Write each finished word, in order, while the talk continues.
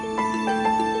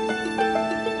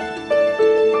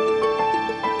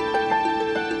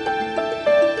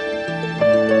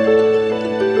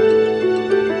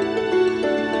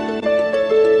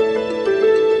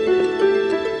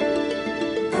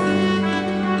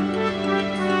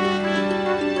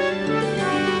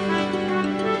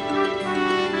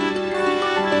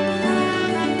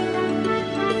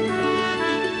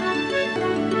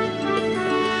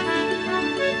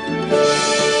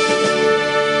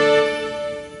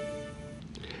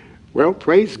Well,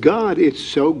 praise God. It's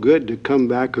so good to come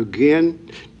back again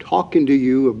talking to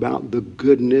you about the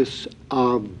goodness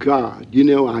of God. You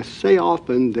know, I say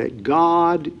often that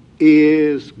God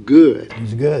is good.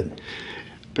 He's good.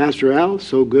 Pastor Al,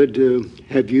 so good to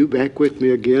have you back with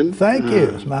me again. Thank you.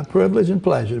 It's my privilege and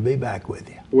pleasure to be back with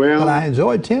you. Well, But I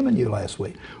enjoyed Tim and you last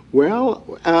week.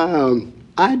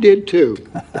 I did too.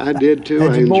 I did too.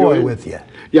 Had I your boy enjoyed. with you.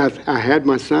 Yes, I had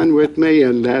my son with me,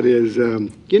 and that is,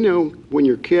 when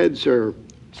your kids are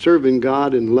serving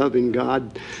God and loving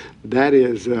God, that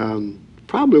is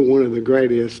probably one of the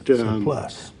greatest. It's a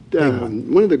plus.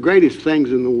 One of the greatest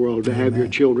things in the world to have your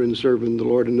Amen. children serving the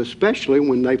Lord, and especially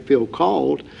when they feel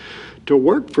called to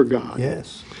work for God.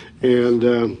 Yes.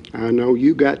 And I know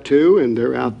you got two, and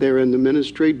they're out there in the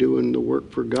ministry doing the work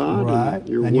for God. Right.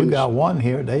 And you got one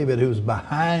here, David, who's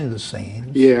behind the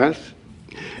scenes. Yes.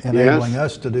 Enabling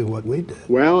us to do what we do.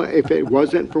 Well, if it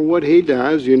wasn't for what he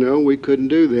does, we couldn't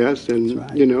do this. And,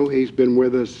 That's right. He's been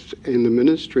with us in the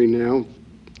ministry now,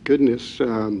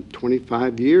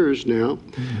 25 years now.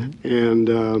 Mm-hmm.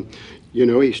 And,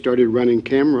 he started running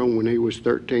camera when he was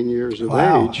 13 years of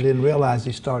Wow, age. I didn't realize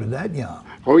he started that young.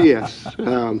 Oh, yes.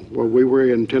 Well, we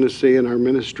were in Tennessee in our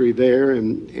ministry there,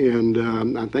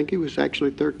 and I think he was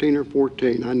actually 13 or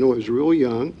 14. I know he was real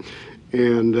young.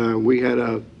 And we had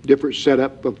a different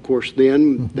setup, of course,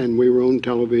 then than we were on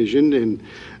television. And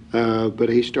but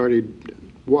he started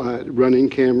running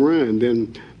camera, and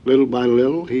then little by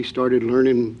little, he started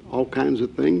learning all kinds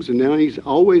of things. And now he's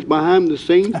always behind the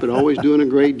scenes, but always doing a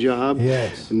great job.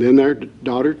 Yes. And then our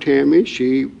daughter Tammy,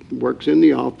 she works in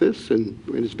the office and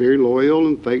is very loyal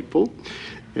and faithful.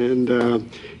 And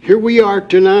here we are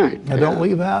tonight. Now, don't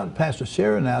leave out Pastor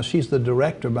Sarah now. She's the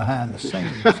director behind the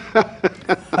scenes.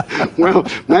 Well,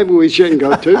 maybe we shouldn't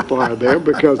go too far there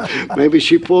because maybe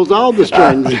she pulls all the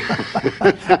strings.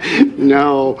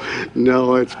 No,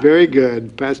 it's very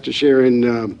good. Pastor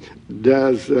Sharon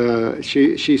does.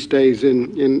 She stays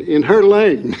in her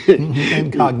lane.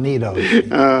 Incognito.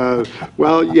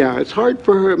 Well, yeah, it's hard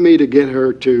for me to get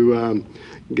her to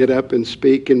get up and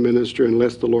speak and minister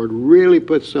unless the Lord really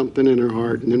puts something in her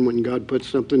heart. And then when God puts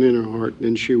something in her heart,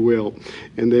 then she will.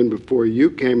 And then before you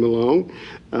came along,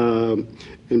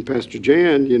 and Pastor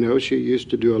Jan, she used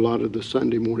to do a lot of the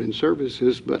Sunday morning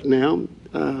services, but now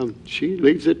she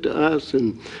leaves it to us.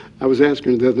 And I was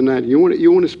asking her the other night, you want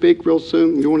to speak real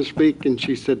soon? You want to speak? And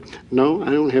she said, no,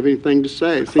 I don't have anything to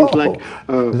say. It seems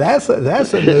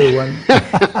that's a new one.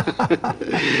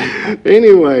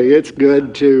 Anyway, it's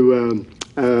good to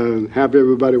have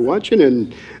everybody watching,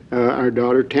 and our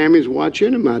daughter Tammy's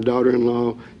watching, and my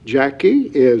daughter-in-law Jackie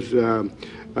is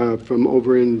from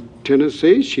over in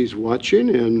Tennessee. She's watching,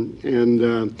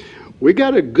 and we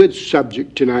got a good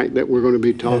subject tonight that we're going to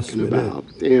be talking about.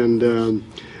 And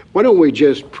why don't we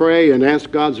just pray and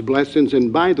ask God's blessings?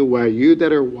 And by the way, you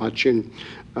that are watching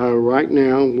right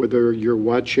now, whether you're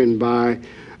watching by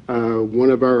one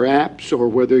of our apps or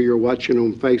whether you're watching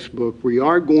on Facebook, we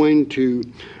are going to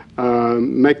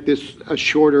make this a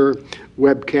shorter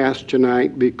webcast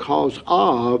tonight because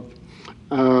of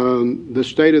the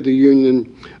State of the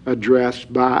Union address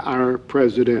by our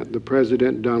president, the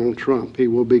President Donald Trump. He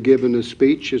will be giving a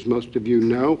speech, as most of you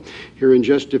know, here in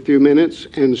just a few minutes,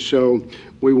 and so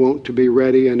we want to be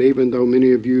ready. And even though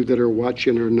many of you that are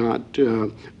watching are not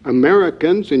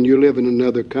Americans and you live in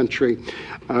another country,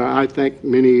 I think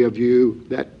many of you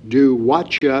that do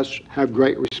watch us have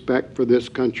great respect for this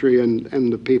country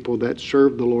and the people that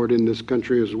serve the Lord in this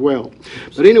country as well.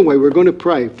 But anyway, we're going to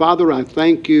pray. Father, I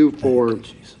thank you for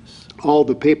all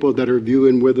the people that are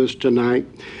viewing with us tonight.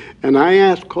 And I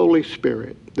ask, Holy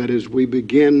Spirit, that as we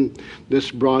begin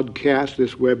this broadcast,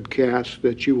 this webcast,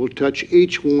 that you will touch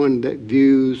each one that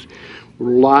views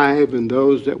live and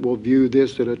those that will view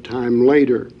this at a time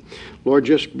later. Lord,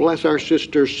 just bless our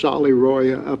sister Solly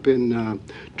Roya up in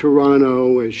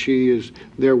Toronto as she is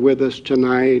there with us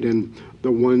tonight, and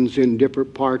the ones in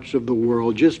different parts of the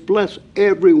world. Just bless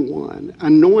everyone.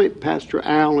 Anoint Pastor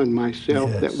Al and myself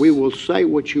that we will say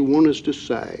what you want us to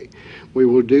say. We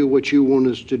will do what you want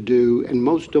us to do. And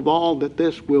most of all, that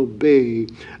this will be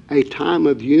a time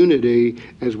of unity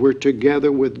as we're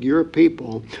together with your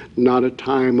people, not a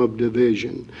time of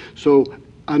division. So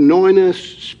anoint us,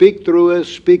 speak through us,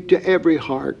 speak to every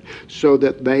heart so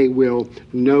that they will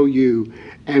know you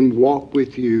and walk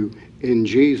with you. In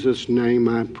Jesus' name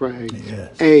I pray.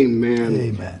 Yes.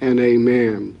 Amen. And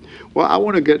amen. Well, I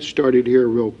want to get started here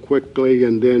real quickly,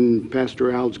 and then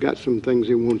Pastor Al's got some things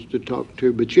he wants to talk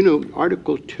to. But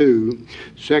Article 2,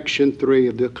 Section 3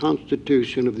 of the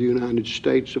Constitution of the United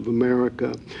States of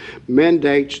America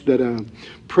mandates that a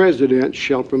president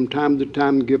shall from time to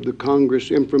time give the Congress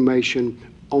information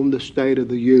on the State of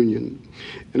the Union.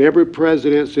 And every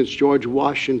president since George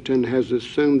Washington has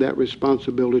assumed that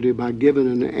responsibility by giving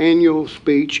an annual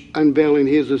speech unveiling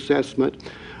his assessment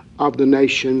of the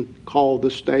nation called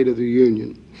the State of the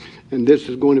Union. And this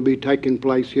is going to be taking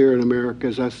place here in America,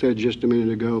 as I said just a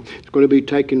minute ago. It's going to be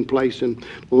taking place in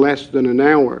less than an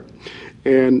hour.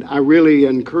 And I really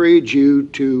encourage you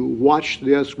to watch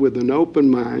this with an open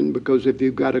mind, because if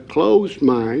you've got a closed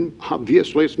mind,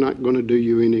 obviously it's not going to do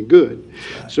you any good.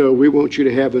 So we want you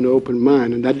to have an open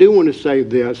mind. And I do want to say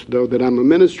this, though, that I'm a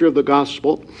minister of the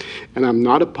gospel, and I'm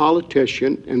not a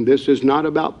politician, and this is not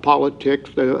about politics.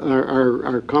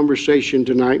 Our conversation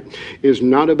tonight is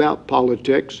not about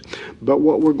politics, but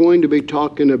what we're going to be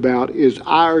talking about is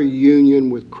our union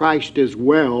with Christ as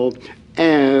well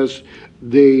as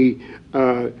the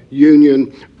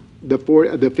union,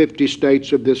 the 50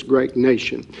 states of this great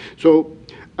nation. So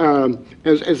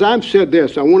as I've said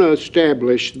this, I want to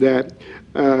establish that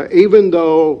even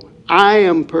though I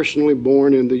am personally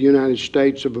born in the United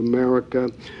States of America,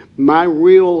 my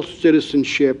real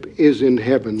citizenship is in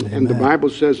heaven. Amen. And the Bible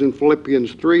says in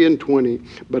Philippians 3:20,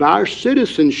 but our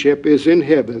citizenship is in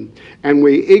heaven, and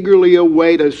we eagerly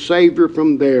await a Savior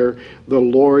from there, the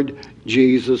Lord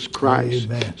Jesus Christ.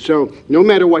 Amen. So no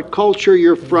matter what culture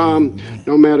you're from, amen,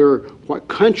 no matter what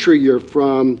country you're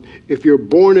from, if you're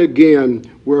born again,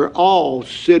 we're all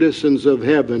citizens of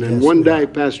heaven. And yes, one day,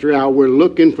 Pastor Al, we're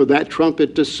looking for that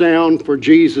trumpet to sound, for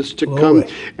Jesus to come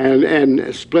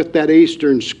and split that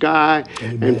eastern sky,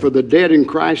 amen, and for the dead in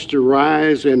Christ to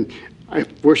rise. And if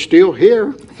we're still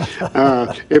here,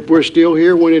 if we're still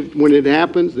here when it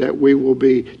happens, that we will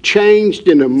be changed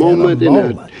in a moment,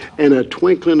 in a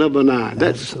twinkling of an eye.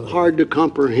 That's absolutely hard to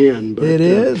comprehend. But it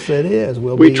is.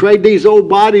 We trade these old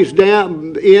bodies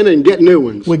down in and get new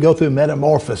ones. We go through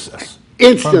metamorphosis.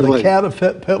 Instantly. From the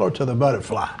caterpillar to the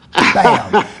butterfly.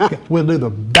 Bam. We'll do the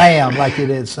bam like you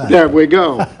did Sunday. There we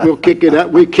go. We'll kick it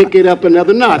up. We kick it up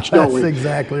another notch, don't we? That's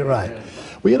exactly right.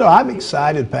 Well, you know, I'm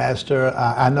excited, Pastor.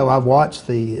 I know I've watched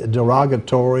the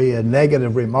derogatory and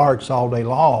negative remarks all day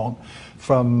long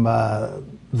from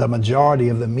the majority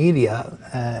of the media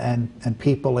and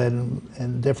people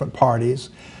in different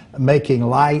parties, making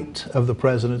light of the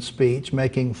president's speech,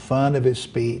 making fun of his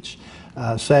speech,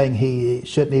 saying he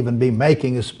shouldn't even be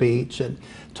making a speech, and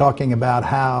talking about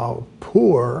how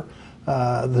poor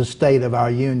the state of our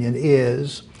union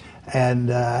is.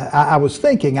 And I was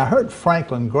thinking, I heard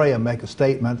Franklin Graham make a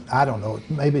statement, I don't know,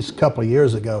 maybe it's a couple of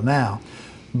years ago now,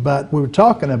 but we were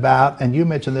talking about, and you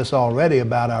mentioned this already,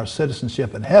 about our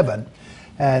citizenship in heaven.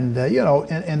 And, you know,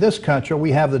 in this country,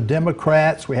 we have the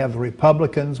Democrats, we have the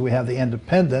Republicans, we have the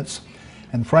Independents.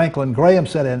 And Franklin Graham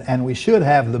said, and we should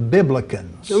have the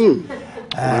Biblicans.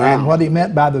 And what he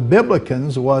meant by the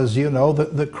Biblicans was, you know,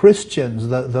 the Christians,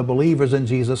 the believers in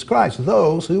Jesus Christ,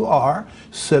 those who are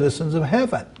citizens of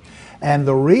heaven. And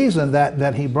the reason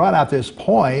that he brought out this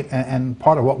point, and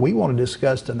part of what we want to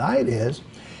discuss tonight is,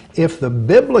 if the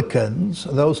Biblicans,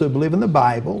 those who believe in the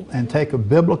Bible and take a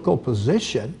biblical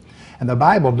position, and the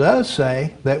Bible does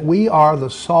say that we are the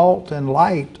salt and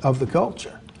light of the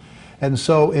culture. And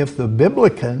so if the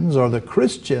Biblicans or the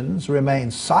Christians remain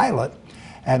silent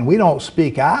and we don't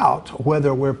speak out,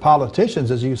 whether we're politicians,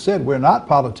 as you said, we're not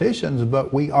politicians,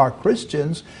 but we are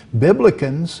Christians,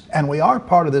 Biblicans, and we are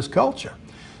part of this culture.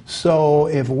 So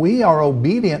if we are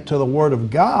obedient to the Word of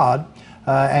God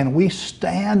and we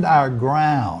stand our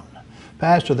ground,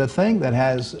 Pastor, the thing that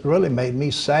has really made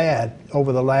me sad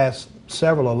over the last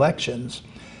several elections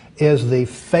is the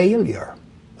failure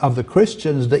of the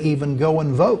Christians to even go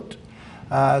and vote.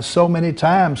 So many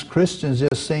times Christians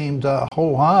just seem to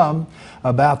ho-hum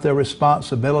about their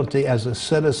responsibility as a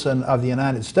citizen of the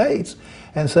United States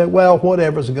and say, well,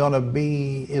 whatever's going to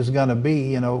be is going to be,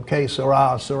 you know, que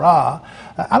sera, sera.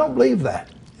 I don't believe that.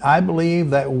 I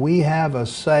believe that we have a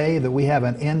say, that we have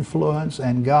an influence,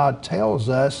 and God tells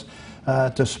us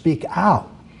to speak out.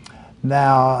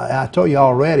 Now, I told you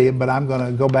already, but I'm going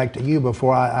to go back to you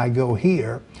before I go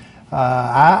here.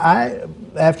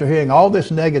 After hearing all this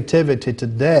negativity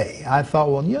today, I thought,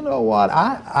 well, you know what?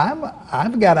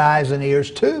 I've got eyes and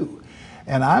ears too.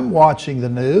 And I'm watching the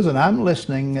news, and I'm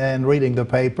listening and reading the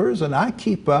papers, and I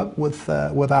keep up with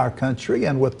our country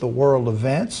and with the world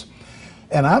events.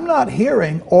 And I'm not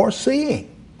hearing or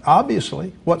seeing,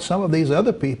 obviously, what some of these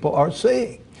other people are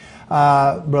seeing.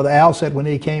 Brother Al said when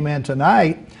he came in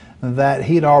tonight that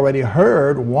he'd already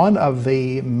heard one of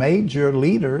the major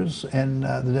leaders in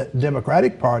the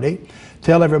Democratic Party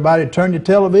tell everybody, turn your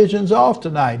televisions off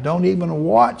tonight. Don't even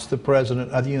watch the President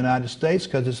of the United States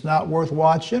because it's not worth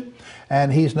watching,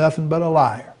 and he's nothing but a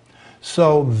liar.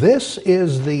 So this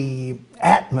is the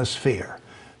atmosphere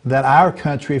that our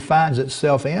country finds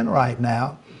itself in right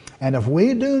now. And if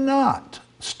we do not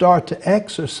start to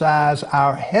exercise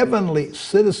our heavenly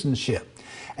citizenship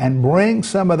and bring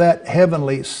some of that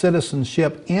heavenly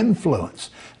citizenship influence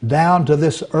down to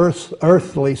this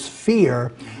earthly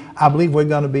sphere, I believe we're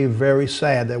going to be very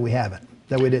sad that we haven't,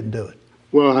 that we didn't do it.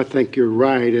 Well, I think you're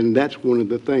right, and that's one of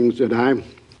the things that I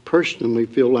personally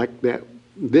feel like that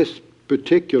this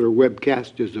particular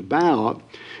webcast is about.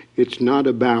 It's not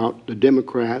about the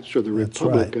Democrats or the That's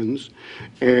Republicans,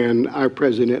 and our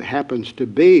president happens to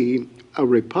be a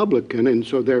Republican, and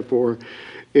so therefore,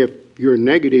 if you're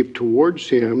negative towards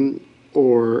him,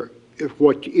 or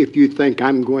if you think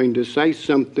I'm going to say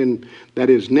something that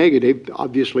is negative,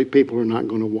 obviously people are not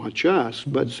going to watch us.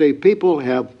 But see,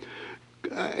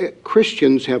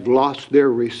 Christians have lost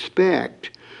their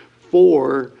respect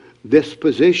for this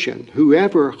position.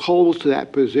 Whoever holds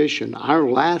that position, our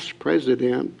last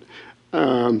president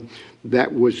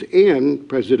that was in,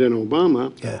 President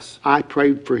Obama, Yes. I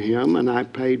prayed for him and I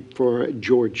prayed for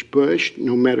George Bush.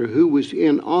 No matter who was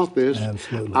in office,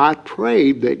 Absolutely. I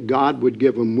prayed that God would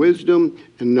give them wisdom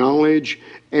and knowledge.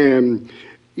 And,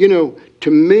 you know,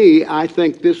 to me, I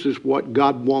think this is what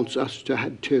God wants us to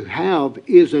have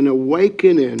is an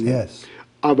awakening Yes.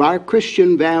 of our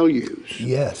Christian values.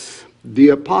 Yes. The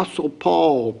Apostle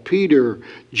Paul, Peter,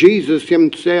 Jesus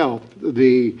himself,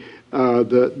 the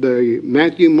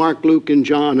Matthew, Mark, Luke, and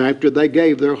John, after they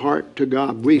gave their heart to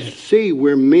God, we see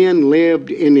where men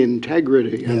lived in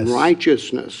integrity and Yes.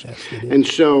 righteousness. Yes, we did. And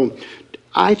so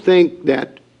I think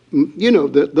that, you know,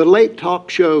 the late talk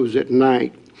shows at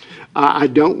night, I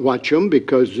don't watch them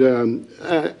because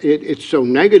it's so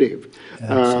negative.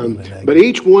 Absolutely negative. But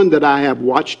each one that I have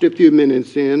watched a few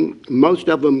minutes in, most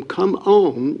of them come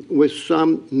on with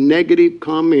some negative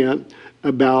comment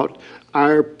about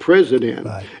our president.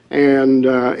 Right. And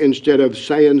instead of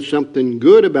saying something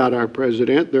good about our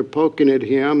president, they're poking at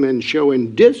him and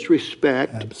showing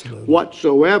disrespect Absolutely.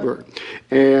 whatsoever.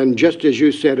 And just as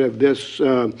you said of this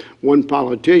one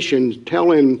politician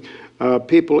telling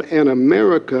people in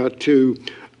America to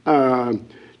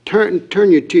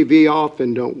turn your TV off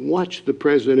and don't watch the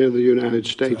President of the United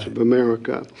States of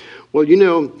America. Well, you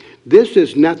know, this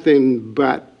is nothing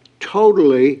but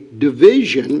totally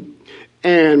division,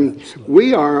 and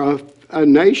we are a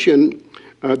nation.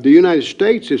 The United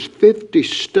States is 50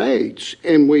 states,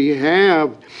 and we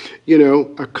have, you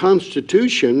know, a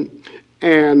constitution,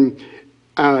 and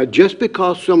just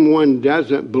because someone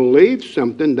doesn't believe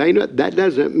something, that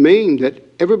doesn't mean that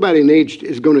everybody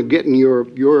is going to get in your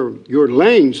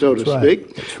lane, so to That's right.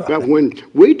 speak. That's right. But when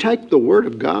we take the Word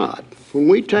of God, when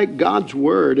we take God's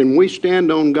Word and we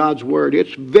stand on God's Word,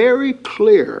 it's very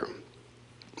clear.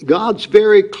 God's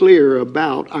very clear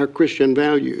about our Christian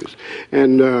values.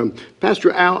 And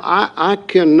Pastor Al, I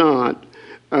cannot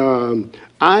in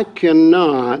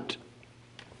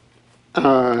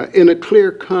a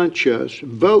clear conscience,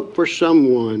 vote for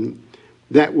someone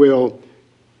that will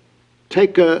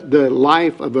take the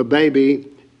life of a baby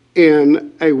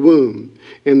in a womb.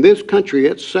 In this country,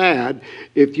 it's sad.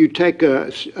 If you take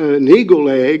an eagle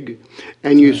egg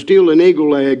and you steal an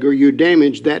eagle egg or you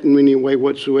damage that in any way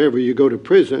whatsoever, you go to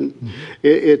prison. Mm-hmm.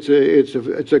 It's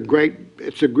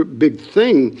a big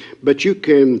thing. But you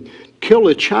can kill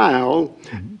a child,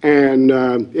 and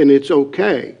it's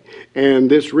okay. And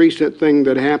this recent thing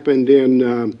that happened in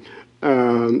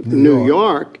New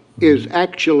York is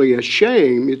actually a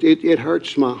shame. It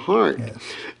hurts my heart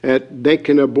that they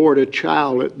can abort a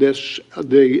child at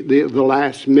the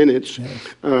last minutes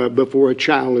before a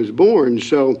child is born.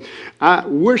 So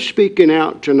we're speaking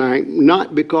out tonight,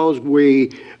 not because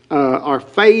we are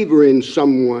favoring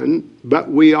someone,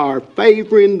 but we are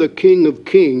favoring the King of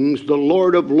Kings, the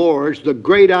Lord of Lords, the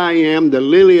great I am, the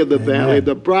lily of the valley,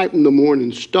 the bright and the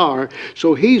morning star.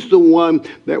 So he's the one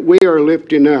that we are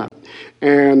lifting up.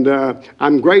 And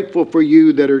I'm grateful for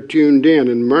you that are tuned in.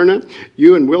 And Myrna,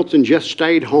 you and Wilson just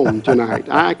stayed home tonight.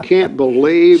 I can't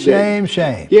believe Shame, that.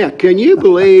 shame. Yeah, can you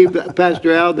believe,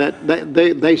 Pastor Al, that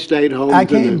they stayed home I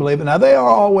tonight? can't believe it. Now, they are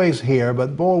always here,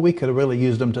 but boy, we could have really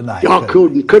used them tonight. Oh,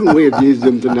 couldn't we have used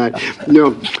them tonight?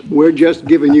 No, we're just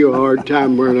giving you a hard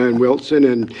time, Myrna and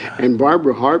Wilson. And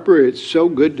Barbara Harper, it's so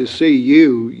good to see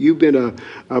you. You've been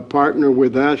a partner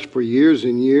with us for years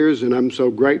and years, and I'm so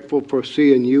grateful for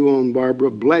seeing you on, Barbara.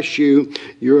 Bless you.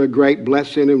 You're a great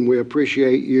blessing, and we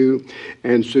appreciate you.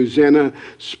 And Susanna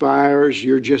Spires,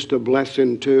 you're just a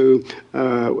blessing too.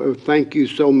 Thank you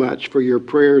so much for your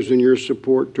prayers and your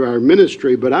support to our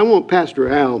ministry. But I want Pastor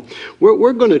Al,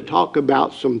 we're going to talk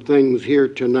about some things here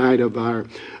tonight of our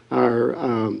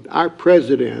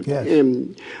president. Yes.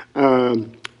 And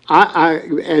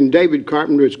And David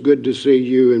Carpenter, it's good to see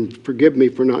you, and forgive me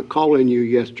for not calling you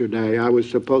yesterday. I was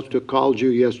supposed to have called you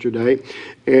yesterday,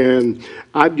 and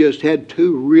I've just had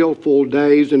 2 real full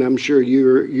days, and I'm sure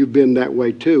you've been that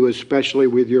way too, especially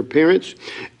with your parents.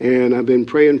 And I've been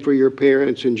praying for your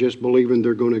parents and just believing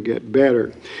they're going to get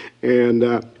better. And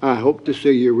I hope to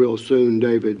see you real soon,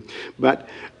 David. But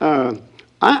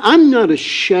I'm not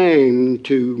ashamed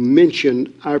to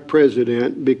mention our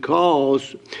president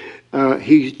because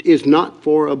he is not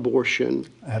for abortion.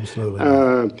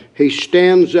 Absolutely. He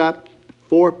stands up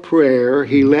for prayer.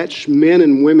 He lets men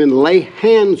and women lay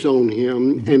hands on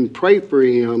him and pray for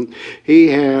him. He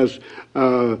has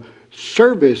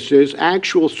services,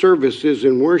 actual services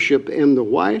and worship in the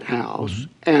White House.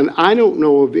 And I don't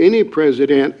know of any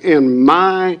president in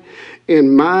my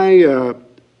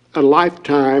a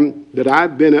lifetime that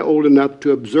I've been old enough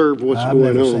to observe what's I've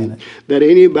going never seen on, it. that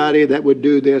anybody that would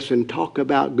do this and talk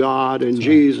about God and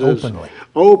Jesus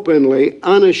openly,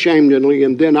 unashamedly,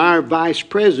 and then our vice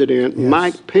president,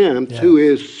 Mike Pence, who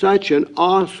is such an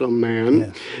awesome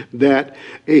man, that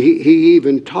he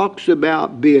even talks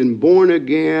about being born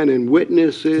again and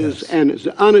witnesses, and is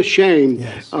unashamed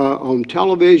on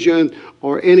television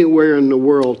or anywhere in the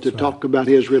world to talk about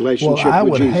his relationship well, I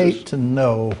with would Jesus. hate to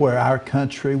know where our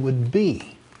country would be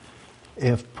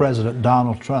if President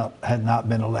Donald Trump had not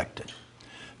been elected,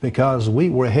 because we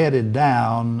were headed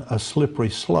down a slippery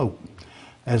slope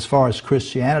as far as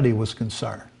Christianity was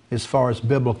concerned, as far as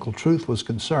biblical truth was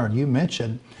concerned. You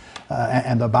mentioned,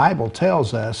 and the Bible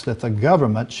tells us that the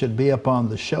government should be upon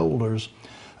the shoulders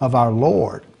of our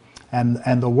Lord.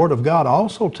 And the Word of God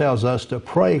also tells us to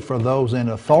pray for those in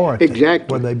authority,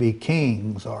 whether they be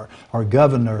kings or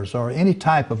governors or any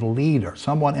type of leader,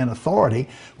 someone in authority.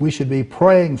 We should be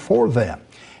praying for them.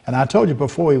 And I told you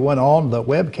before we went on the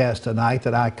webcast tonight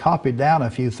that I copied down a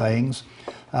few things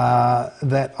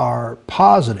that are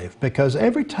positive, because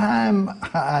every time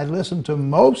I listen to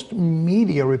most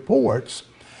media reports,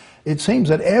 it seems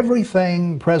that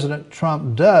everything President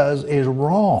Trump does is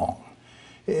wrong.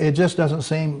 It just doesn't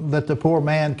seem that the poor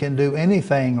man can do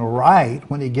anything right.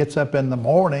 When he gets up in the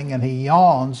morning and he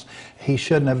yawns, he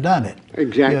shouldn't have done it.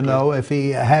 Exactly. You know, if he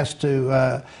has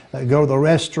to go to the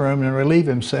restroom and relieve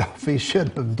himself, he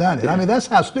shouldn't have done it. I mean, that's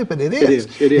how stupid it is.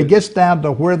 It is. It gets down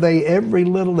to where they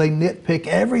nitpick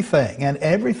everything, and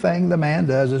everything the man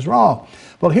does is wrong.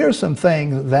 Well, here's some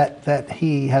things that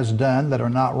he has done that are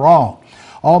not wrong.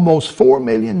 Almost 4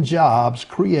 million jobs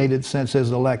created since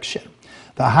his election.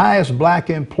 The highest black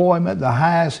employment, the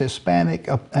highest Hispanic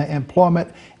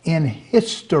employment in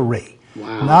history.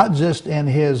 Wow. Not just in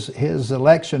his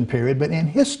election period, but in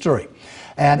history.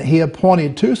 And he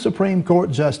appointed 2 Supreme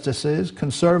Court justices,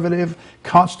 conservative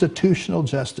constitutional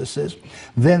justices,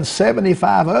 then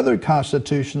 75 other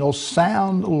constitutional,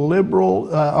 sound,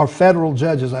 liberal, or federal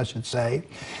judges, I should say.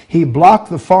 He blocked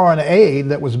the foreign aid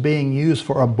that was being used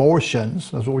for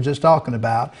abortions. That's what we're just talking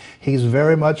about. He's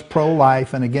very much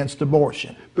pro-life and against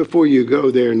abortion. Before you go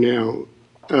there now,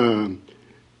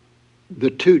 the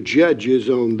 2 judges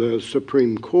on the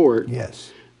Supreme Court,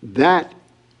 that,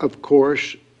 of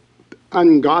course,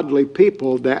 ungodly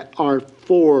people that are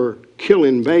for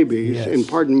killing babies, and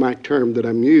pardon my term that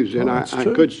I'm using, I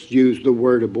could use the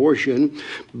word abortion,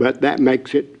 but that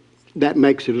makes it a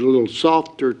little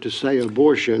softer to say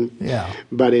abortion.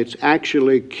 But it's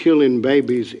actually killing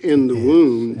babies in the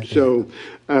womb. So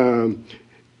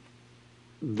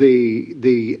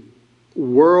the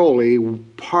worldly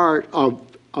part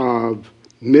of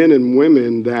men and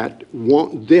women that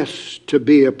want this to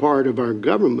be a part of our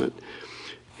government,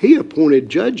 he appointed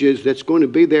judges that's going to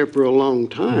be there for a long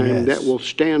time that will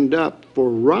stand up for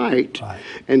right.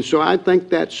 And so I think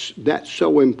that's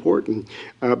so important.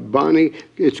 Bonnie,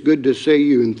 it's good to see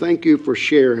you, and thank you for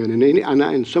sharing.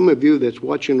 And some of you that's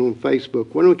watching on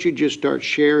Facebook, why don't you just start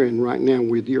sharing right now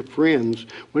with your friends?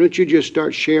 Why don't you just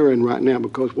start sharing right now,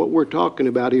 because what we're talking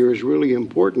about here is really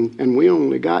important, and we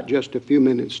only got just a few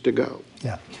minutes to go.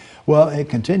 Well,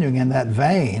 continuing in that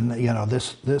vein, you know,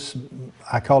 this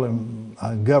I call him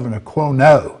Governor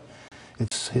Cuomo.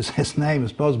 His name is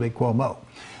supposed to be Cuomo,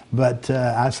 but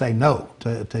I say no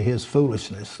to his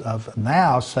foolishness of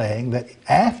now saying that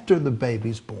after the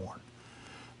baby's born,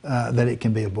 that it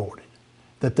can be aborted,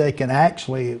 that they can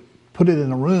actually put it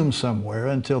in a room somewhere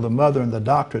until the mother and the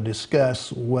doctor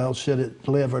discuss, well, should it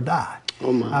live or die?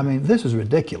 Oh my! I mean, this is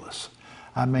ridiculous.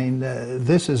 I mean,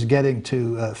 this is getting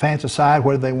to fantasy,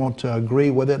 whether they want to agree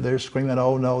with it. They're screaming,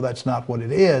 oh, no, that's not what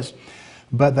it is.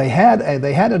 But they had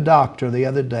a doctor the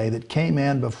other day that came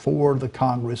in before the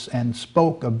Congress and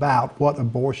spoke about what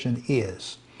abortion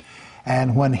is.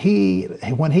 And when he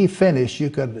finished, you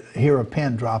could hear a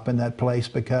pin drop in that place,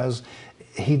 because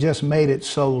he just made it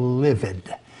so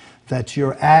livid that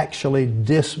you're actually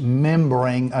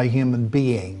dismembering a human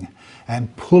being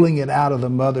and pulling it out of the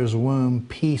mother's womb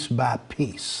piece by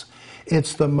piece.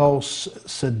 It's the most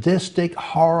sadistic,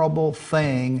 horrible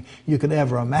thing you could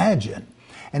ever imagine.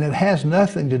 And it has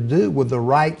nothing to do with the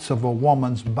rights of a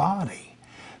woman's body.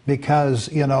 Because,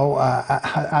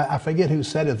 I forget who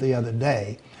said it the other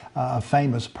day, a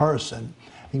famous person.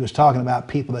 He was talking about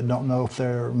people that don't know if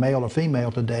they're male or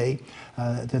female today,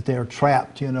 that they're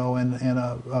trapped, in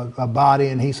a body.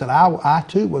 And he said, I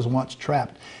too was once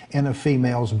trapped in a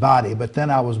female's body, but then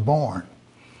I was born.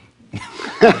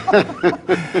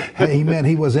 He meant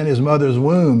he was in his mother's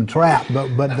womb, trapped,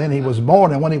 but then he was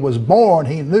born. And when he was born,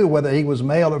 he knew whether he was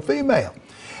male or female.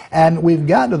 And we've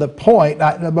gotten to the point.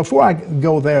 Before I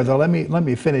go there, though, let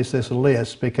me finish this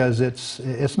list, because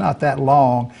it's not that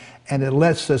long, and it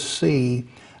lets us see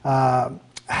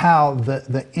how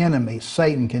the enemy,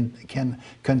 Satan, can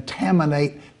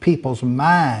contaminate people's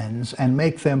minds and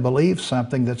make them believe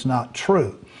something that's not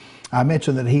true. I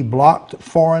mentioned that he blocked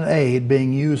foreign aid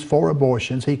being used for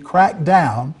abortions. He cracked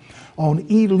down on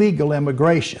illegal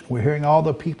immigration. We're hearing all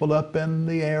the people up in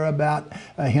the air about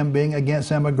him being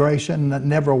against immigration.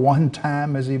 Never one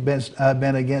time has he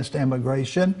been against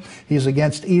immigration. He's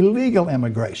against illegal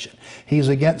immigration. He's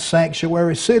against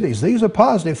sanctuary cities. These are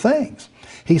positive things.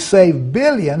 He saved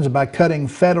billions by cutting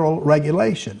federal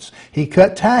regulations. He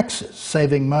cut taxes,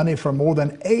 saving money for more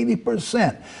than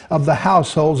 80% of the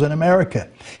households in America.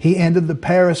 He ended the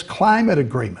Paris Climate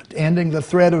Agreement, ending the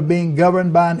threat of being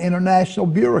governed by an international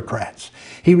bureaucrats.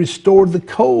 He restored the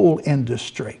coal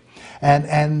industry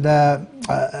and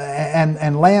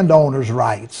landowners'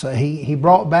 rights. He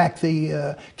brought back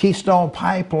the Keystone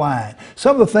Pipeline.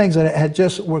 Some of the things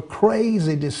that were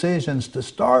crazy decisions to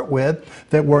start with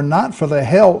that were not for the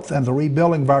health and the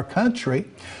rebuilding of our country.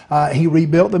 He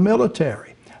rebuilt the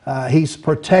military. He's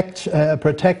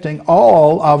protecting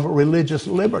all of religious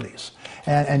liberties.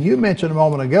 And you mentioned a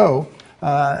moment ago,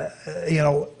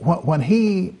 when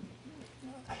he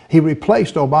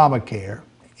replaced Obamacare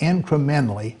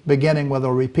incrementally, beginning with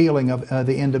a repealing of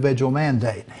the individual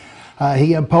mandate.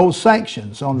 He imposed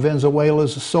sanctions on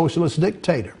Venezuela's socialist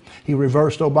dictator. He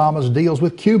reversed Obama's deals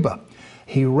with Cuba.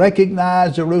 He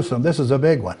recognized Jerusalem. This is a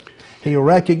big one. He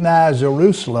recognized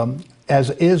Jerusalem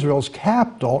as Israel's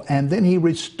capital, and then he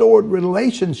restored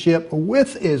relationship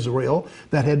with Israel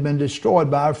that had been destroyed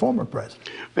by our former president.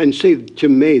 And see, to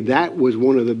me, that was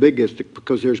one of the biggest,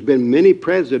 because there's been many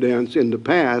presidents in the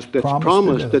past that's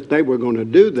promised that they were going to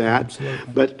do that.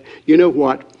 Absolutely. But you know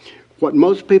what? What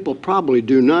most people probably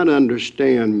do not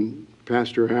understand,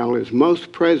 Pastor Al, is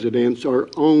most presidents are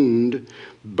owned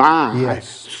by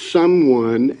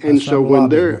someone, and so when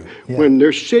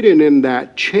they're sitting in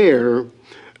that chair,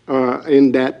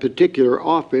 in that particular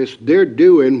office, they're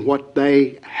doing what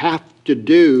they have to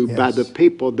do by the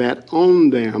people that own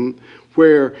them.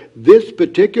 Where this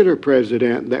particular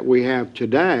president that we have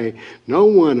today, no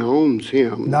one owns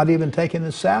him. Not even taking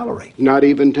his salary. Not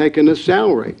even taking a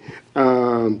salary.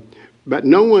 But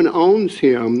no one owns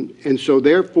him, and so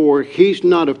therefore he's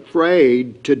not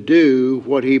afraid to do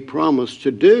what he promised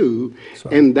to do,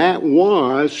 and that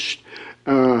was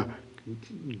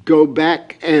go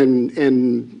back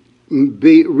and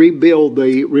rebuild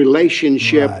the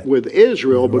relationship with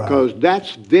Israel, because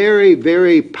that's very,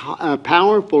 very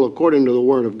powerful according to the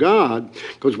Word of God.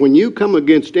 Because when you come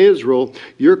against Israel,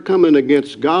 you're coming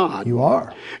against God. You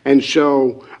are. And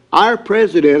so our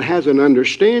president has an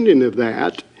understanding of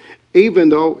that, even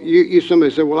though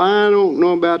somebody said, well, I don't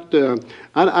know about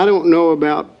I don't know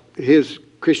about his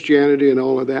Christianity and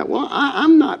all of that. Well,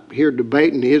 I'm not here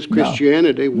debating his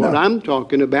Christianity. What I'm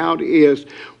talking about is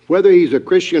whether he's a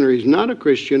Christian or he's not a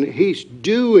Christian, he's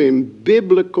doing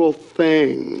biblical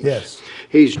things. Yes.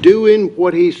 He's doing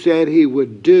what he said he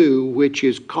would do, which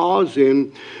is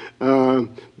causing,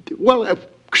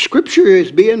 Scripture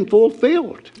is being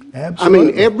fulfilled. Absolutely. I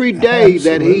mean, every day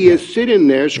that he is sitting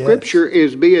there, Scripture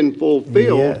is being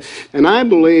fulfilled. Yes. And I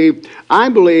believe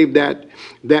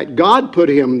that God put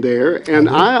him there, and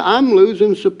I'm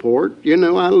losing support. I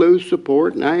lose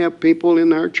support, and I have people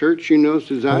in our church,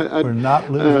 says we're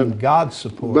not losing God's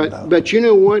support. But you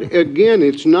know what? Again,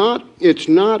 it's not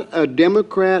a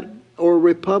Democrat or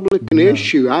Republican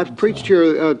issue. I've preached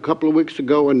here a couple of weeks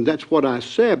ago, and that's what I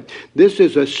said. This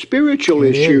is a spiritual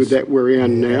issue that we're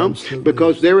in now,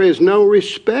 because there is no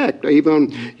respect.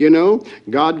 Even,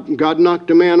 God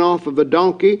knocked a man off of a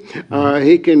donkey.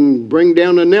 He can bring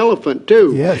down an elephant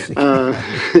too. Yes.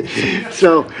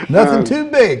 So nothing too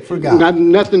big for God.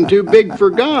 Nothing too big for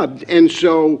God. And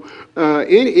so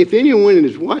if anyone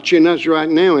is watching us right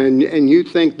now and you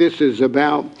think this is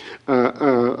about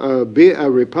a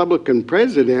Republican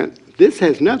president, this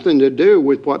has nothing to do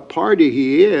with what party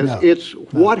he is. No, It's no.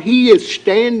 what he is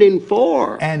standing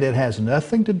for. And it has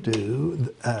nothing to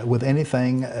do with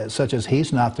anything such as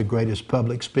he's not the greatest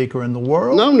public speaker in the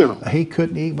world. No, no. He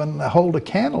couldn't even hold a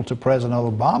candle to President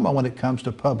Obama when it comes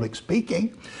to public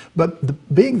speaking.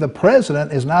 But being the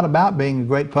president is not about being a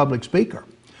great public speaker.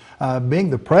 Being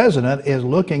the president is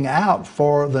looking out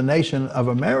for the nation of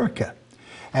America.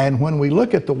 And when we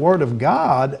look at the Word of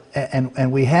God,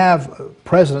 and we have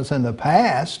presidents in the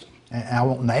past, and I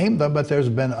won't name them, but there's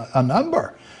been a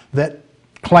number that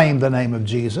claimed the name of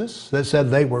Jesus, that said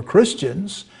they were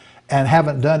Christians and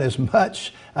haven't done as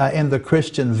much in the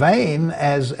Christian vein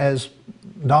as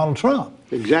Donald Trump.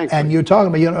 Exactly. And you're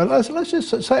talking about, let's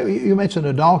just say, you mentioned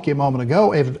a donkey a moment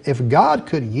ago. If God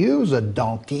could use a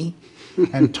donkey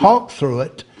and talk through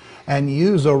it, and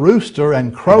use a rooster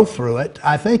and crow through it,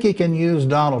 I think he can use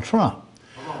Donald Trump.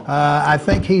 I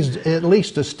think he's at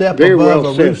least a step above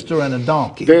a rooster and a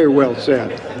donkey. Very well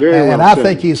said. Very well said. And I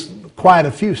think he's quite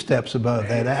a few steps above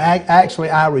that.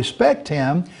 Actually, I respect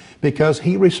him because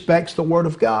he respects the Word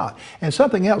of God. And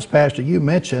something else, Pastor, you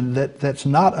mentioned that's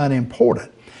not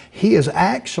unimportant. He is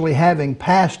actually having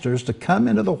pastors to come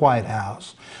into the White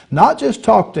House, not just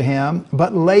talk to him,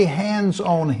 but lay hands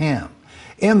on him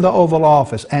in the Oval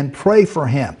Office and pray for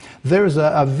him. There's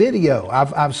a video,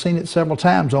 I've seen it several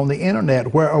times on the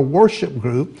internet, where a worship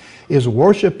group is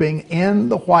worshiping in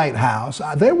the White House.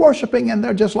 They're worshiping in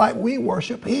there just like we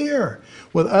worship here,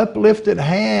 with uplifted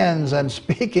hands and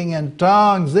speaking in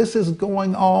tongues. This is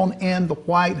going on in the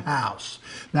White House.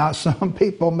 Now, some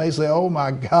people may say, oh my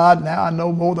God, now I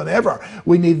know more than ever,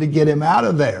 we need to get him out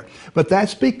of there. But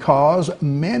that's because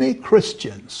many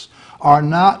Christians are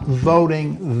not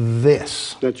voting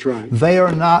this. That's right. They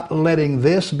are not letting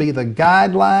this be the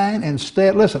guideline.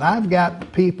 Instead, listen, I've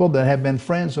got people that have been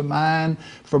friends of mine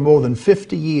for more than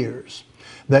 50 years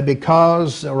that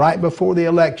because right before the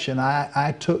election,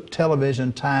 I took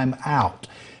television time out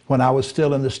when I was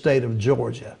still in the state of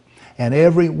Georgia. And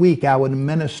every week I would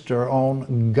minister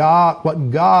on God,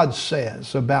 what God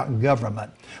says about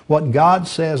government, what God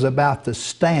says about the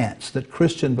stance that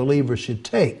Christian believers should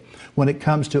take when it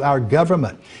comes to our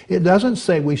government. It doesn't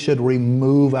say we should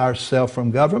remove ourselves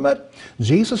from government.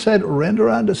 Jesus said, render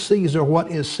unto Caesar what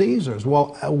is Caesar's.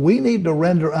 Well, we need to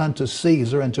render unto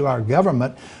Caesar and to our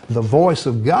government the voice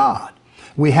of God.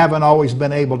 We haven't always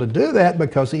been able to do that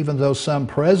because even though some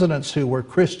presidents who were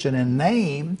Christian in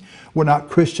name were not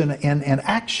Christian in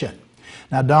action.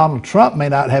 Now, Donald Trump may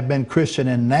not have been Christian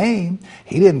in name.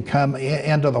 He didn't come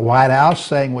into the White House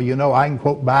saying, well, you know, I can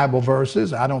quote Bible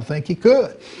verses. I don't think he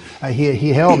could.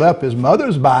 He held up his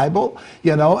mother's Bible,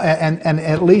 you know, and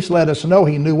at least let us know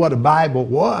he knew what a Bible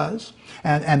was,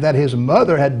 and that his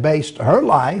mother had based her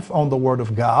life on the Word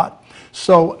of God.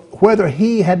 So whether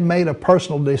he had made a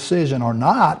personal decision or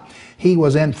not, he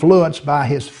was influenced by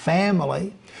his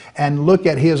family. And look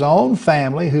at his own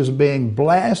family who's being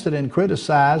blasted and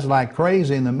criticized like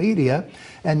crazy in the media,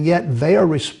 and yet they are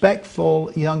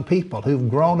respectful young people who've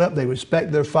grown up. They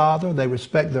respect their father, they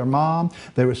respect their mom,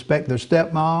 they respect their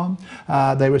stepmom,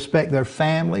 they respect their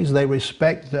families, they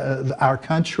respect our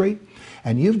country.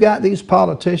 And you've got these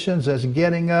politicians that's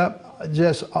getting up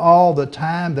just all the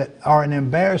time that are an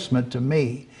embarrassment to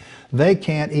me. They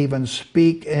can't even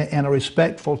speak in a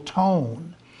respectful tone.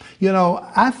 You know,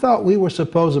 I thought we were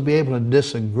supposed to be able to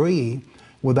disagree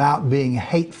without being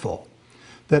hateful.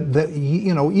 That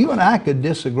you know, you and I could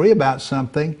disagree about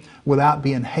something without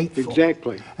being hateful.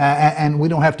 Exactly. And we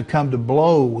don't have to come to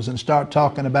blows and start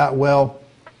talking about, well,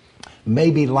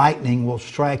 maybe lightning will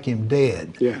strike him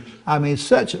dead. Yes. I mean,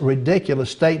 such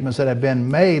ridiculous statements that have been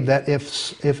made that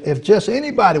if just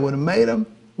anybody would have made them,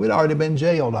 we'd already been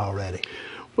jailed already.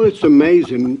 Well, it's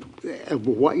amazing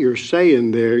what you're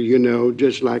saying there, you know,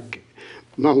 just like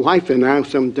my wife and I,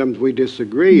 sometimes we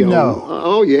disagree on.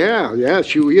 Oh, yeah,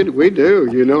 we do,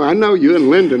 you know. I know you and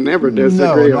Linda never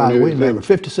disagree on anything. We never.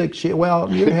 56 years, well,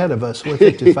 you're ahead of us. We're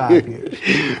 55 years.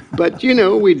 But, you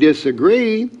know, we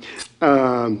disagree,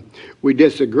 and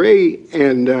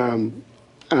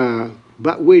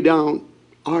but we don't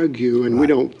argue and we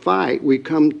don't fight. We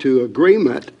come to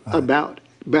agreement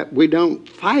but we don't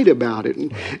fight about it.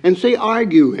 And say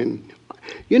arguing.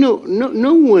 You know,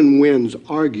 no one wins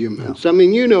arguments. I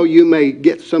mean, you know, you may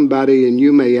get somebody and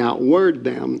you may outword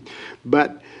them,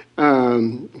 but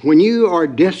when you are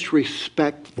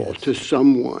disrespectful to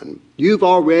someone, you've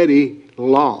already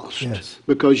lost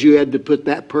because you had to put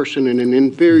that person in an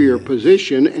inferior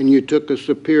position and you took a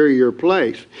superior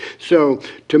place. So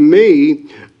to me,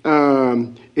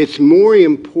 it's more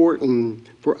important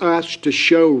for us to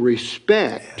show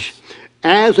respect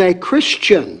as a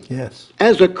Christian. Yes.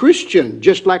 As a Christian,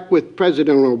 just like with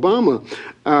President Obama,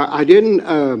 I didn't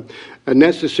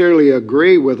necessarily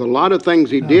agree with a lot of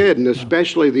things he did, and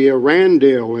especially the Iran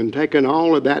deal and taking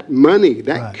all of that money,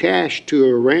 that cash to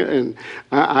Iran. And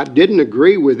I didn't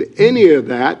agree with any of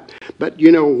that, but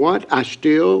you know what? I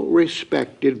still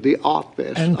respected the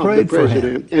office And of the prayed for him.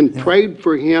 president and prayed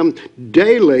for him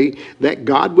daily that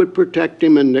God would protect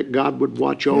him and that God would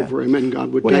watch over him and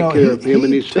God would take care of him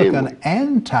and his family. He took an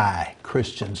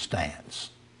anti-Christian stance.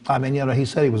 I mean, he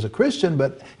said he was a Christian,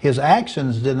 but his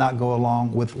actions did not go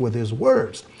along with his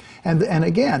words. And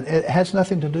again, it has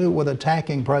nothing to do with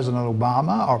attacking President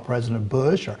Obama or President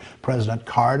Bush or President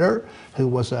Carter, who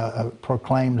was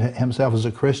proclaimed himself as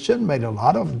a Christian, made a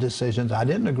lot of decisions I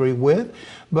didn't agree with,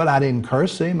 but I didn't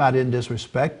curse him, I didn't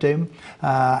disrespect him.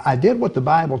 I did what the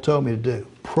Bible told me to do.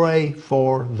 Pray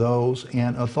for those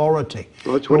in authority.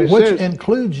 Well, that's what it which says.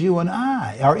 includes you and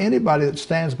I, or anybody that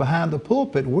stands behind the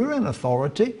pulpit. We're in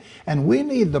authority, and we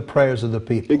need the prayers of the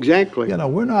people. Exactly.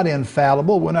 We're not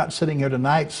infallible. We're not sitting here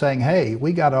tonight saying, hey,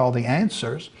 we got all the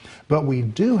answers, but we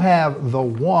do have the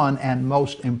one and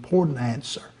most important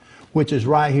answer, which is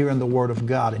right here in the Word of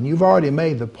God. And you've already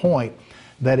made the point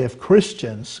that if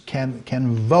Christians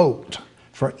can vote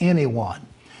for anyone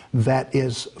that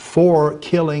is for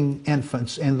killing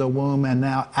infants in the womb and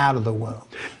now out of the womb.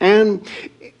 And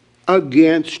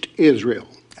against Israel.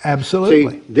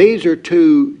 Absolutely. See, these are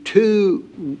two,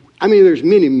 I mean, there's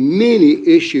many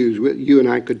issues that you and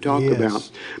I could talk about.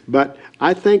 But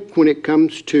I think when it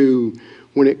comes to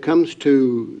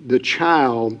the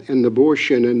child and the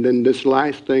abortion, and then this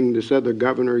last thing, this other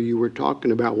governor you were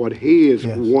talking about, what he is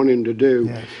wanting to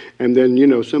do. And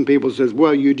then, some people says,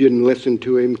 well, you didn't listen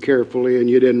to him carefully and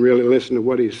you didn't really listen to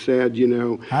what he said,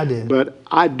 I did. But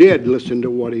I did listen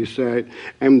to what he said.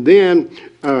 And then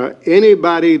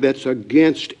anybody that's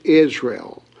against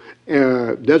Israel,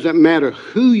 doesn't matter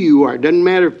who you are. Doesn't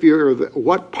matter if you're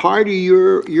what party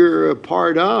you're a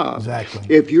part of.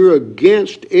 Exactly. If you're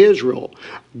against Israel,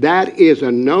 that is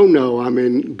a no-no. I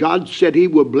mean, God said He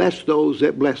will bless those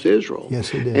that bless Israel. Yes,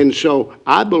 He did. And so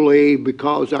I believe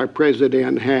because our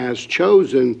president has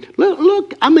chosen.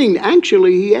 Look. I mean,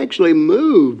 he actually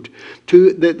moved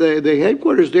to the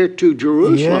headquarters there to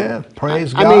Jerusalem. Yeah,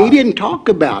 praise God. I mean, he didn't talk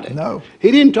about it. No.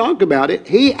 He didn't talk about it.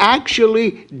 He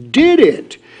actually did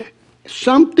it.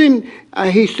 Something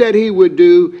he said he would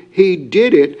do, he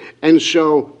did it. And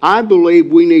so I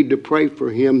believe we need to pray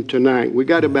for him tonight. We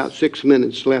got about 6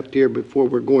 minutes left here before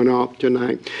we're going off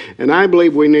tonight. And I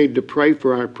believe we need to pray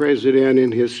for our president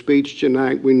in his speech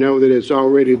tonight. We know that it's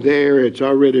already there. It's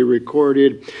already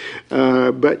recorded.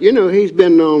 But, he's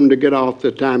been known to get off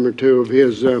the time or two of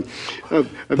his...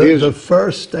 The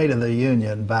first State of the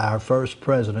Union by our first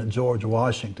president, George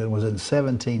Washington, was in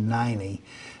 1790.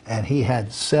 And he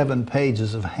had 7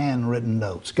 pages of handwritten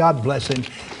notes. God bless him.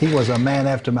 He was a man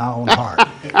after my own heart.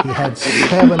 He had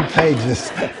 7 pages.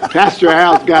 Pastor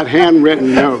Al's got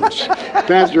handwritten notes.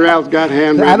 Pastor Al's got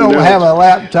handwritten notes. I don't have a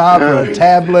laptop or a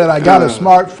tablet. I got a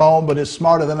smartphone, but it's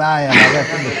smarter than I am. I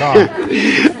left in the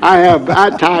car.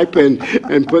 I type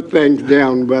and put things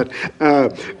down. But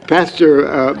Pastor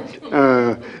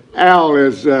Al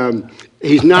is...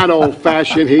 he's not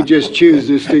old-fashioned. He just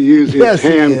chooses to use his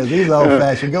hand. Yes, he is. He's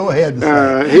old-fashioned. Go ahead and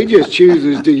say he just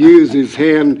chooses to use his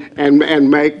hand and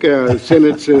make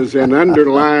sentences and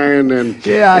underline. And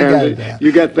I got it down.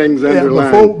 You got things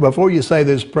underlined. Before you say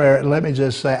this prayer, let me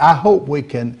just say, I hope we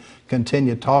can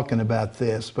continue talking about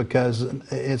this, because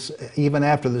it's even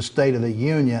after the State of the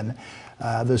Union,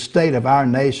 the state of our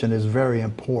nation is very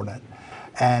important.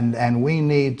 And we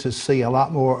need to see a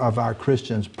lot more of our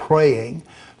Christians praying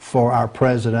for our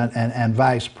president and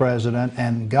vice president,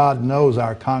 and God knows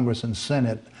our Congress and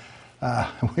Senate.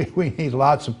 We need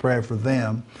lots of prayer for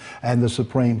them and the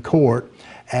Supreme Court.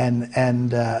 And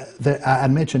I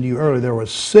mentioned to you earlier, there were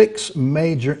 6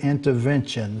 major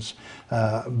interventions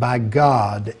by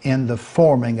God in the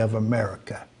forming of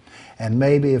America. And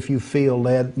maybe if you feel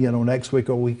led, next week,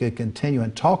 or we could continue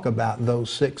and talk about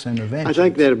those 6 interventions. I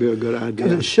think that'd be a good idea.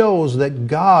 Because it shows that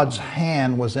God's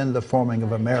hand was in the forming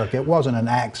of America. It wasn't an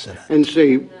accident. And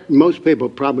see, most people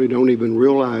probably don't even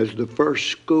realize the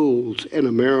first schools in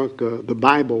America, the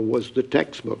Bible was the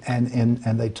textbook. And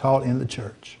they taught in the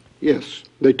church. Yes,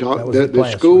 they taught.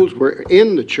 The schools were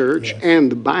in the church, Yes.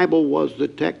 and the Bible was the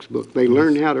textbook. They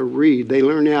learned how to read. They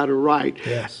learned how to write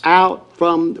out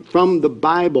from the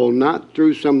Bible, not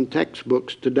through some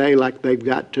textbooks today like they've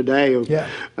got today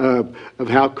of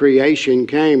how creation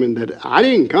came, and that I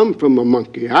didn't come from a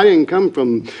monkey. I didn't come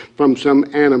from some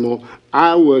animal.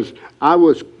 I was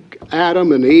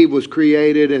Adam and Eve was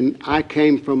created, and I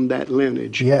came from that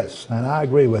lineage. Yes, and I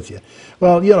agree with you.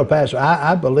 Well, you know, Pastor,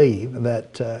 I believe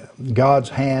that God's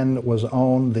hand was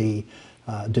on the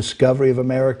discovery of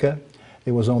America.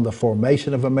 It was on the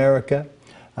formation of America,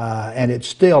 and it's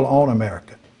still on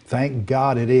America. Thank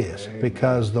God it is,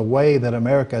 because the way that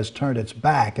America has turned its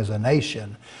back as a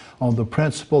nation on the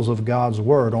principles of God's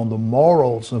Word, on the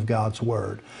morals of God's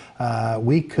Word,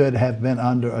 we could have been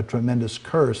under a tremendous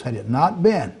curse had it not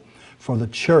been for the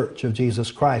church of Jesus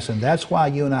Christ. And that's why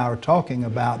you and I are talking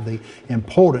about the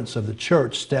importance of the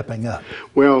church stepping up.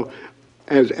 Well,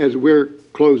 as we're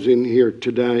closing here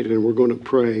tonight and we're going to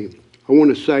pray, I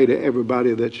want to say to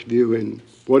everybody that's viewing,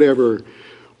 whatever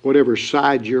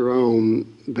side you're on,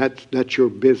 that's your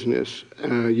business.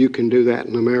 You can do that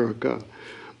in America.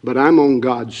 But I'm on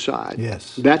God's side.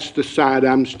 Yes. That's the side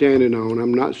I'm standing on.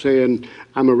 I'm not saying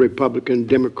I'm a Republican,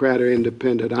 Democrat, or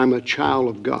Independent. I'm a child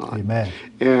of God. Amen.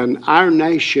 And our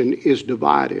nation is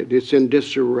divided. It's in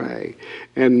disarray.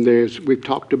 And we've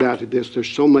talked about this,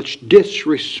 there's so much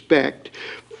disrespect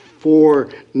for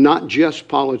not just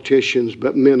politicians,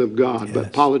 but men of God. Yes.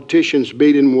 But politicians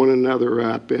beating one another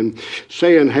up and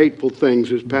saying hateful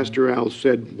things, as Pastor Al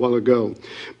said a while ago.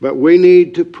 But we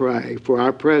need to pray for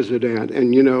our president.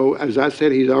 And, you know, as I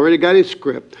said, he's already got his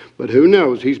script. But who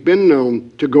knows? He's been known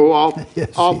to go off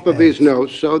of his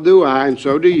notes. So do I, and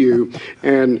so do you.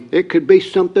 And it could be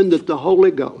something that the Holy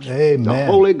Ghost, Amen. the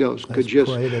Holy Ghost could Let's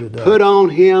just pray that it does. put on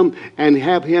him and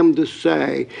have him to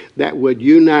say that would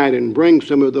unite and bring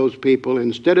some of those people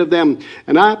instead of them.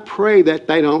 And I pray that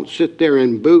they don't sit there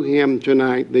and boo him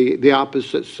tonight, the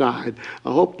opposite side.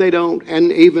 I hope they don't,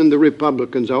 and even the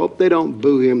Republicans, I hope they don't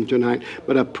boo him tonight.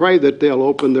 But I pray that they'll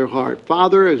open their heart.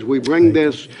 Father, as we bring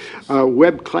this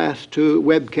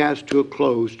webcast to a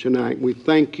close tonight, we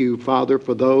thank you, Father,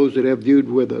 for those that have viewed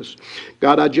with us.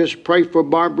 God, I just pray for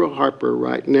Barbara Harper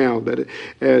right now, that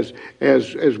as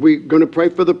we're going to pray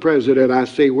for the president, I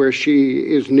see where she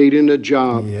is needing a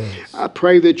job. Yes. I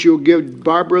pray that you'll give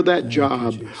Barbara that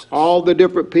job. All the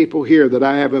different people here that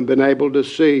I haven't been able to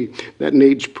see that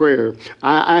needs prayer,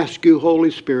 I ask you, Holy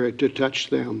Spirit, to touch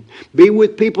them. Be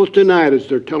with people tonight as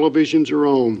their televisions are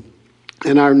on.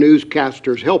 And our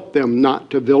newscasters, help them not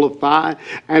to vilify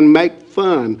and make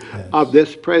fun of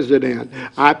this president.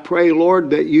 I pray,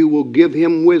 Lord, that you will give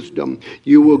him wisdom.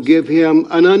 You will give him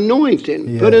an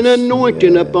anointing. Put an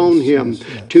anointing upon him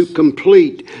to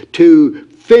complete, to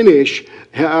finish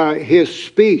his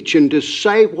speech and to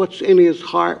say what's in his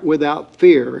heart without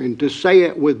fear and to say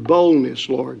it with boldness,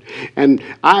 Lord. And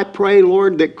I pray,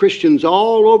 Lord, that Christians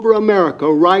all over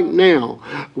America right now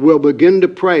will begin to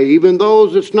pray, even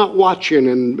those that's not watching,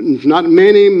 and not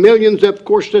many, millions, of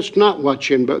course, that's not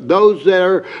watching, but those that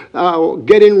are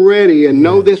getting ready and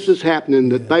know this is happening,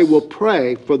 that they will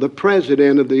pray for the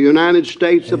President of the United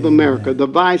States of America, the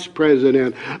Vice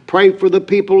President. Pray for the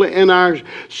people in our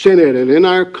Senate and in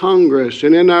our Congress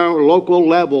and in our local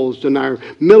levels and our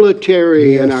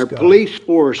military and our police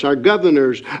force, our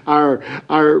governors,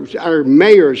 our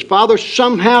mayors. Father,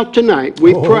 somehow tonight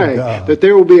we pray that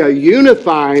there will be a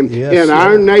unifying in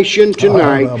our nation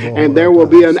tonight, and there will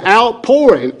be an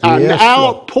outpouring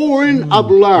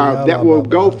of love that will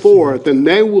go forth, and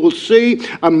they will see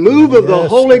a move of the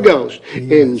Holy Ghost.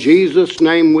 In Jesus'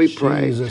 name we pray.